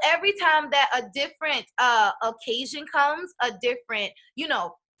 So every time that a different occasion comes, a different,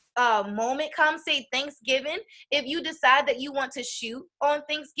 moment comes, say Thanksgiving, if you decide that you want to shoot on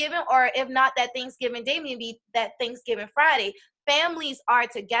Thanksgiving, or if not that Thanksgiving day, maybe that Thanksgiving Friday, families are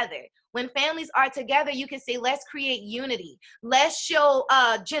together. When families are together, you can say, let's create unity. Let's show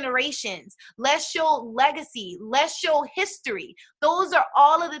generations. Let's show legacy. Let's show history. Those are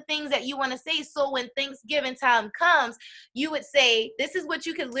all of the things that you want to say. So when Thanksgiving time comes, you would say, this is what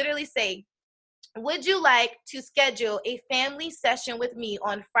you could literally say. Would you like to schedule a family session with me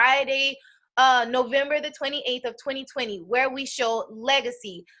on Friday, November the 28th of 2020, where we show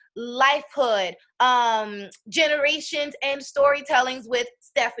legacy, lifehood, generations, and storytellings with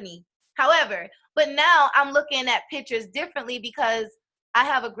Stephanie? However, but now I'm looking at pictures differently because I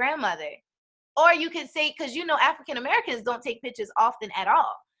have a grandmother. Or you could say, because African Americans don't take pictures often at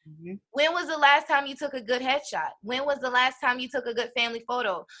all. Mm-hmm. When was the last time you took a good headshot? When was the last time you took a good family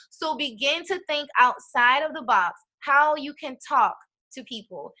photo? So begin to think outside of the box, how you can talk to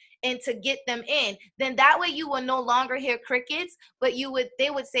people and to get them in. Then that way you will no longer hear crickets, but they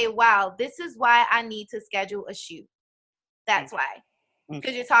would say, wow, this is why I need to schedule a shoot. That's why.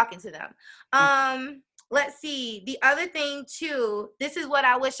 Because you're talking to them. Let's see. The other thing too, this is what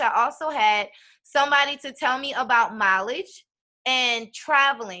I wish I also had somebody to tell me about mileage and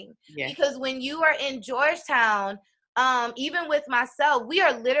traveling. Yes. Because when you are in Georgetown, even with myself, we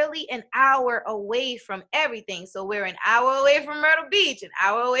are literally an hour away from everything. So we're an hour away from Myrtle Beach, an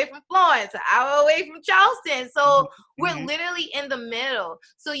hour away from Florence, an hour away from Charleston. So we're literally in the middle.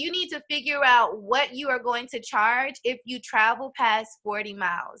 So you need to figure out what you are going to charge if you travel past 40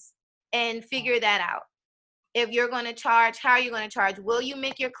 miles and figure that out. If you're going to charge, how are you going to charge? Will you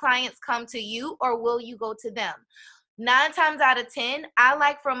make your clients come to you or will you go to them? 9 times out of 10, I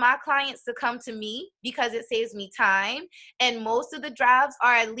like for my clients to come to me because it saves me time. And most of the drives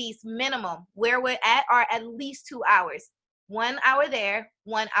are at least minimum. Where we're at are at least 2 hours. 1 hour there,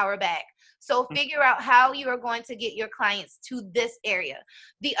 1 hour back. So figure out how you are going to get your clients to this area.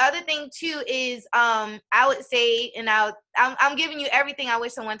 The other thing too is I would say, and I'm giving you everything I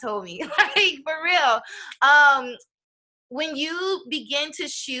wish someone told me. Like for real. When you begin to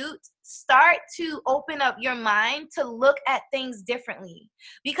shoot, start to open up your mind to look at things differently.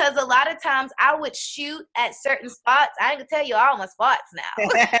 Because a lot of times I would shoot at certain spots. I can tell you all my spots now.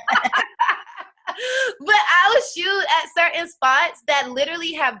 But I would shoot at certain spots that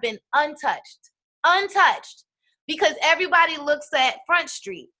literally have been untouched. Because everybody looks at Front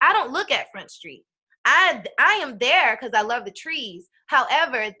Street. I don't look at Front Street. I am there because I love the trees.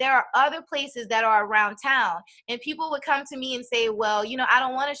 However, there are other places that are around town, and people would come to me and say, well, I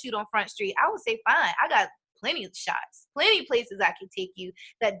don't want to shoot on Front Street. I would say, fine, I got plenty of shots, plenty of places I can take you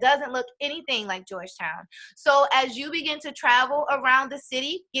that doesn't look anything like Georgetown. So as you begin to travel around the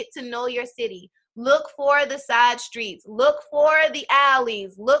city, get to know your city. Look for the side streets, look for the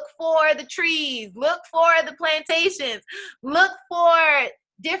alleys, look for the trees, look for the plantations, look for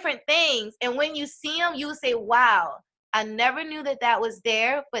different things. And when you see them, you will say, wow, I never knew that was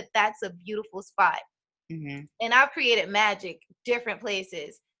there, but that's a beautiful spot. Mm-hmm. And I've created magic, different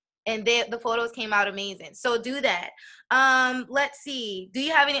places. And the photos came out amazing. So do that. Let's see. Do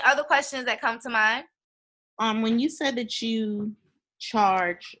you have any other questions that come to mind? When you said that you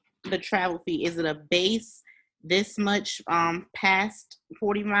charge the travel fee, is it a base this much past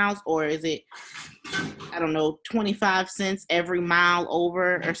 40 miles, or is it, I don't know, 25 cents every mile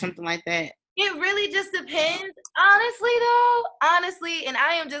over or something like that? It really just depends. Honestly, and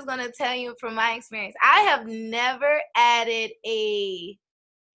I am just going to tell you from my experience, I have never added a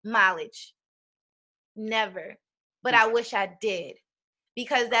mileage. Never. But I wish I did,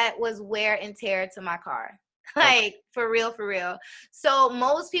 because that was wear and tear to my car. Like, for real. So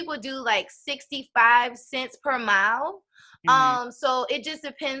most people do like 65 cents per mile. Mm-hmm. So it just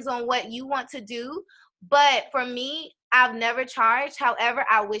depends on what you want to do. But for me, I've never charged. However,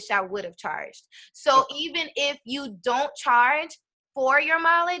 I wish I would have charged. So even if you don't charge for your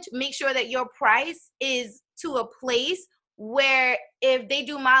mileage, make sure that your price is to a place where if they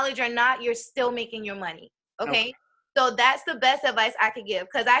do mileage or not, you're still making your money. Okay. So that's the best advice I could give,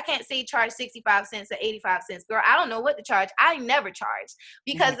 because I can't say charge 65 cents or 85 cents. Girl, I don't know what to charge. I never charged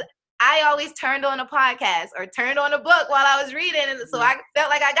because I always turned on a podcast or turned on a book while I was reading. And so I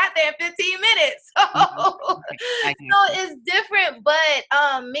felt like I got there in 15 minutes. So, so it's different, but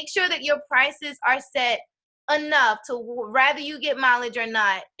make sure that your prices are set enough to rather you get mileage or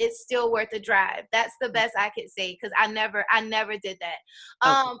not, it's still worth the drive. That's the best I could say, because I never did that.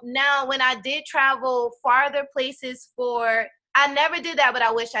 Now when I did travel farther places I never did that, but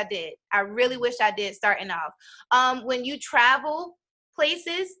I wish I did. I really wish I did starting off. When you travel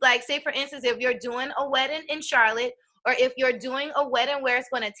places, like say for instance, if you're doing a wedding in Charlotte, or if you're doing a wedding where it's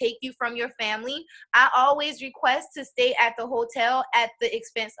going to take you from your family, I always request to stay at the hotel at the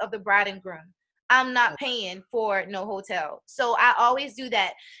expense of the bride and groom. I'm not paying for no hotel. So I always do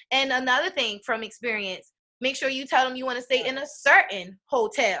that. And another thing from experience, make sure you tell them you want to stay in a certain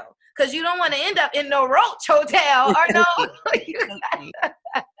hotel, because you don't want to end up in no Roach Hotel or no.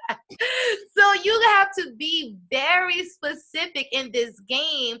 So you have to be very specific in this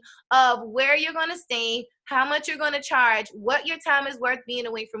game of where you're going to stay, how much you're going to charge, what your time is worth being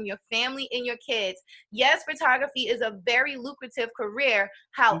away from your family and your kids. Yes, photography is a very lucrative career.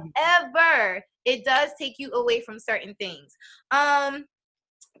 However, it does take you away from certain things.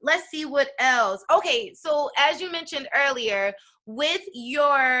 Let's see what else. Okay, so as you mentioned earlier, with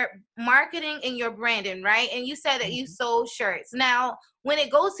your marketing and your branding, right? And you said that you sold shirts. Now, when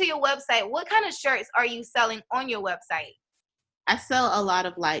it goes to your website, what kind of shirts are you selling on your website? I sell a lot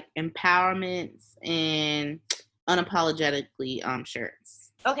of like empowerments and unapologetically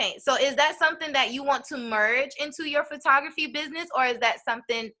shirts. Okay, so is that something that you want to merge into your photography business, or is that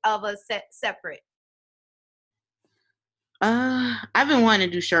something of a separate? I've been wanting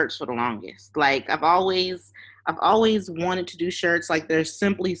to do shirts for the longest. Like I've always wanted to do shirts. Like there's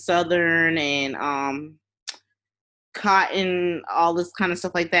Simply Southern and cotton, all this kind of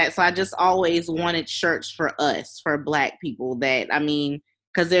stuff like that. So I just always wanted shirts for us, for Black people.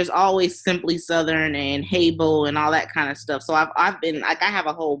 Because there's always Simply Southern and Habo and all that kind of stuff. So I've been like, I have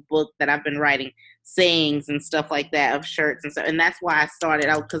a whole book that I've been writing sayings and stuff like that of shirts and stuff. And that's why I started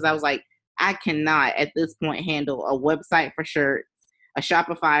out, because I was like, I cannot at this point handle a website for shirts, a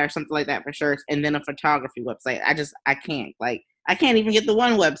Shopify or something like that for shirts, and then a photography website. I can't. Like, I can't even get the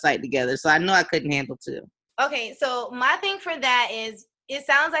one website together. So I know I couldn't handle two. Okay, so my thing for that is, it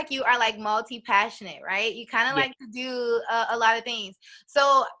sounds like you are like multi-passionate, right? You kind of like to do a lot of things.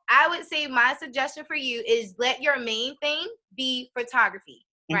 So I would say my suggestion for you is let your main thing be photography,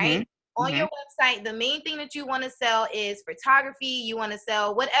 right? On your website, the main thing that you want to sell is photography. You want to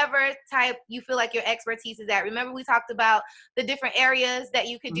sell whatever type you feel like your expertise is at. Remember, we talked about the different areas that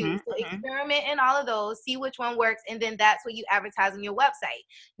you could do. So experiment in all of those, see which one works, and then that's what you advertise on your website.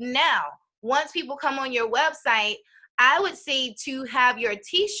 Now, once people come on your website, I would say to have your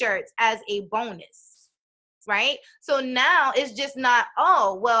t-shirts as a bonus, right? So now it's just not,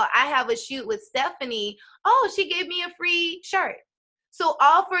 oh, well, I have a shoot with Stephanie. Oh, she gave me a free shirt. So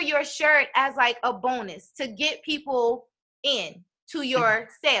offer your shirt as like a bonus to get people in to your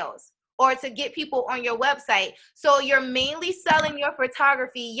sales or to get people on your website. So you're mainly selling your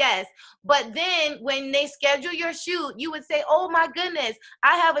photography, yes. But then when they schedule your shoot, you would say, oh my goodness,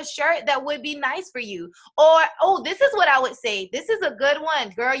 I have a shirt that would be nice for you. Or, oh, this is what I would say. This is a good one.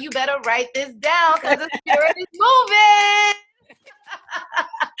 Girl, you better write this down because the spirit is moving.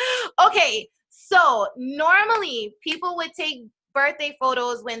 Okay, so normally people would take birthday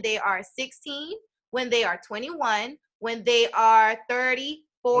photos when they are 16, when they are 21, when they are 30,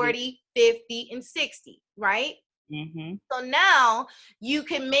 40, 50, and 60, right? So now you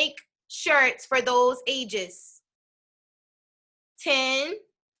can make shirts for those ages. 10,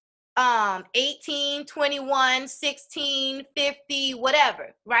 18, 21, 16, 50,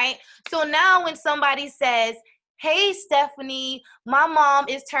 whatever, right? So now when somebody says, hey, Stephanie, my mom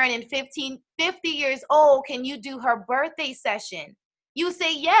is turning 50 years old. Can you do her birthday session? You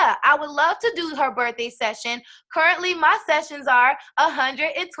say, yeah, I would love to do her birthday session. Currently, my sessions are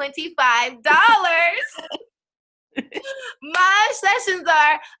 $125. My sessions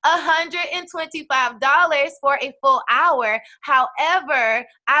are $125 for a full hour. However,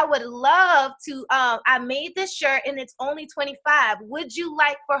 I would love to, I made this shirt and it's only $25. Would you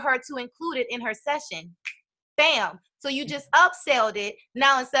like for her to include it in her session? Bam. So you just upselled it.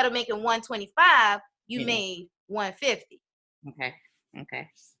 Now, instead of making $125, you made $150. Okay.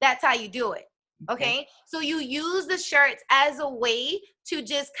 That's how you do it. Okay. So you use the shirts as a way to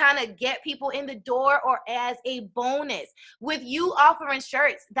just kind of get people in the door or as a bonus. With you offering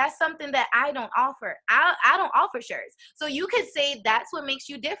shirts, that's something that I don't offer. I don't offer shirts. So you could say that's what makes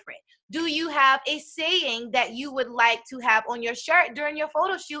you different. Do you have a saying that you would like to have on your shirt during your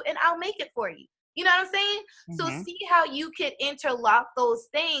photo shoot, and I'll make it for you? You know what I'm saying? So see how you could interlock those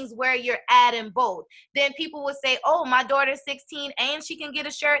things where you're adding both. Then people would say, oh, my daughter's 16 and she can get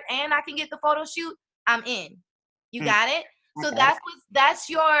a shirt and I can get the photo shoot. I'm in. You got it? So that's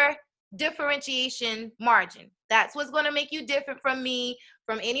your differentiation margin. That's what's going to make you different from me,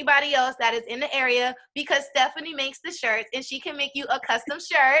 from anybody else that is in the area, because Stephanie makes the shirts and she can make you a custom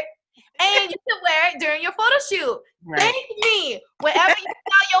shirt. And you can wear it during your photo shoot. Right. Thank me. Whenever you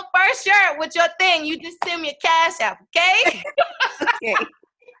sell your first shirt with your thing, you just send me a cash app, okay? Okay.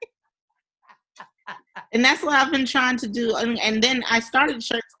 And that's what I've been trying to do. And then I started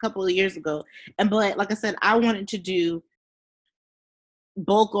shirts a couple of years ago. But like I said, I wanted to do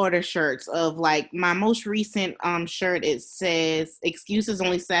bulk order shirts of like my most recent shirt. It says excuses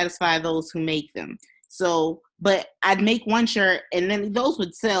only satisfy those who make them. So, but I'd make one shirt and then those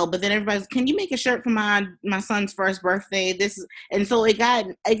would sell, but then everybody's, can you make a shirt for my son's first birthday? And so it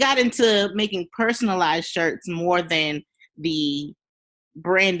got into making personalized shirts more than the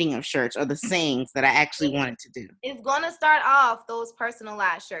branding of shirts or the sayings that I actually wanted to do. It's going to start off those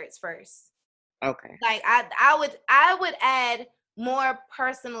personalized shirts first. Okay. Like I would add more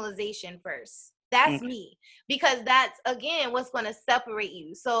personalization first. That's me, because that's, again, what's going to separate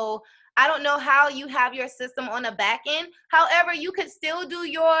you. So I don't know how you have your system on the back end. However, you could still do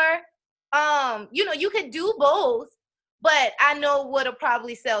your, you could do both, but I know what'll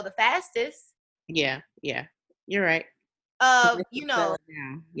probably sell the fastest. Yeah. You're right. Adding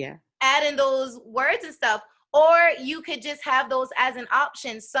those words and stuff. Or you could just have those as an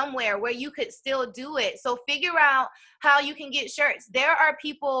option somewhere where you could still do it. So figure out how you can get shirts. There are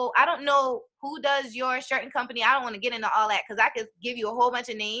people, I don't know who does your shirt and company. I don't want to get into all that because I could give you a whole bunch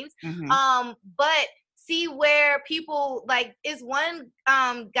of names. But see where people, like, is one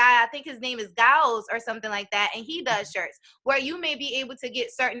guy, I think his name is Giles or something like that, and he does shirts where you may be able to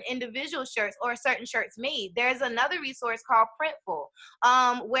get certain individual shirts or certain shirts made. There's another resource called Printful,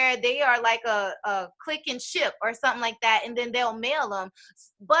 where they are like a click and ship or something like that, and then they'll mail them.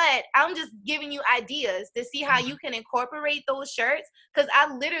 But I'm just giving you ideas to see how you can incorporate those shirts, because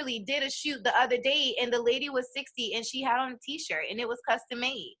I literally did a shoot the other day and the lady was 60 and she had on a t-shirt and it was custom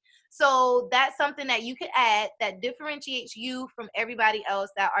made. So that's something that you could add that differentiates you from everybody else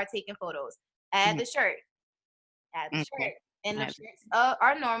that are taking photos. Add the shirt. Add the shirt. And the shirts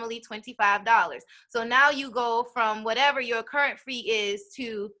are normally $25. So now you go from whatever your current fee is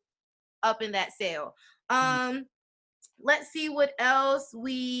to up in that sale. Let's see what else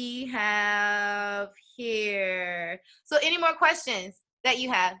we have here. So any more questions that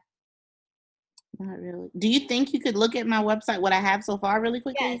you have? Not really. Do you think you could look at my website, what I have so far, really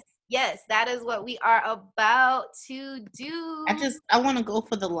quickly? Yes, that is what we are about to do. I want to go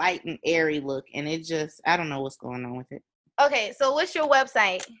for the light and airy look, and I don't know what's going on with it. Okay, so what's your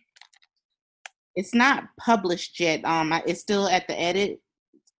website? It's not published yet. It's still at the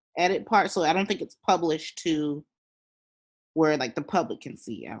edit part, so I don't think it's published to where like the public can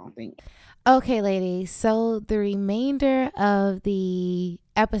see. I don't think. Okay, ladies, so the remainder of the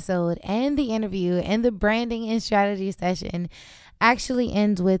episode and the interview and the branding and strategy session actually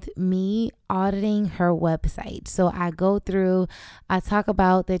ends with me auditing her website. So I go through, I talk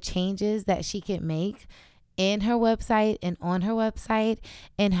about the changes that she can make in her website and on her website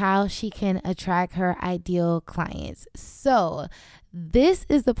and how she can attract her ideal clients. So this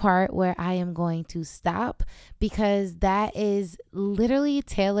is the part where I am going to stop, because that is literally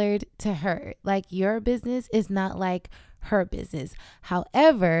tailored to her. Like, your business is not like her business.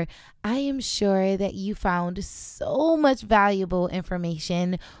 However, I am sure that you found so much valuable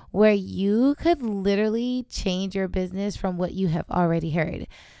information where you could literally change your business from what you have already heard.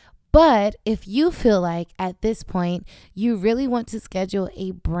 But if you feel like at this point you really want to schedule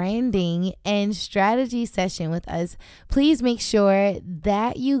a branding and strategy session with us, please make sure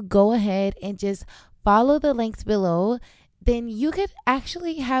that you go ahead and just follow the links below. Then you could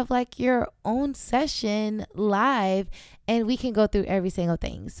actually have like your own session live and we can go through every single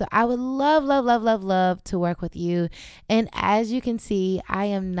thing. So I would love to work with you. And as you can see, I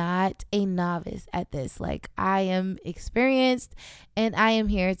am not a novice at this. Like, I am experienced and I am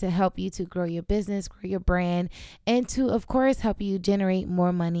here to help you to grow your business, grow your brand, and to, of course, help you generate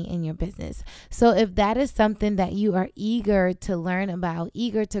more money in your business. So if that is something that you are eager to learn about,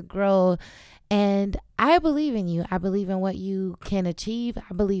 eager to grow, And I believe in you. I believe in what you can achieve.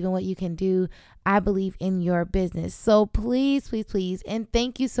 I believe in what you can do. I believe in your business. So please, please, please, and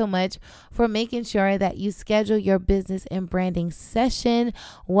thank you so much for making sure that you schedule your business and branding session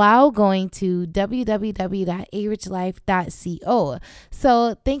while going to www.arichlife.co.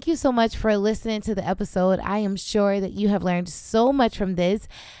 So thank you so much for listening to the episode. I am sure that you have learned so much from this.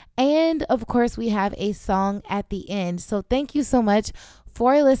 And of course, we have a song at the end. So thank you so much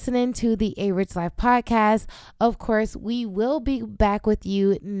for listening to the A Rich Life podcast. Of course, we will be back with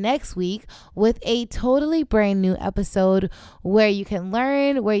you next week with a totally brand new episode where you can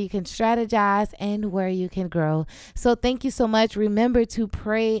learn, where you can strategize, and where you can grow. So thank you so much. Remember to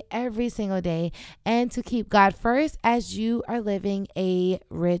pray every single day and to keep God first as you are living a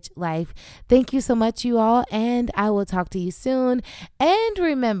rich life. Thank you so much, you all, and I will talk to you soon. And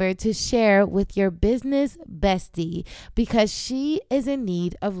remember to share with your business bestie because she is in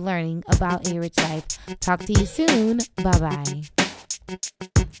need of learning about a rich life. Talk to you soon. Bye-bye.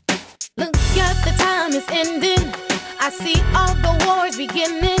 Look at the time is ending. I see all the wars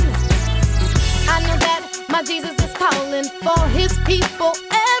beginning. I know that my Jesus is calling for his people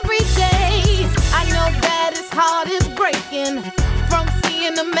every day. I know that his heart is breaking from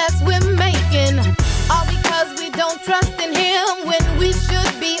seeing the mess with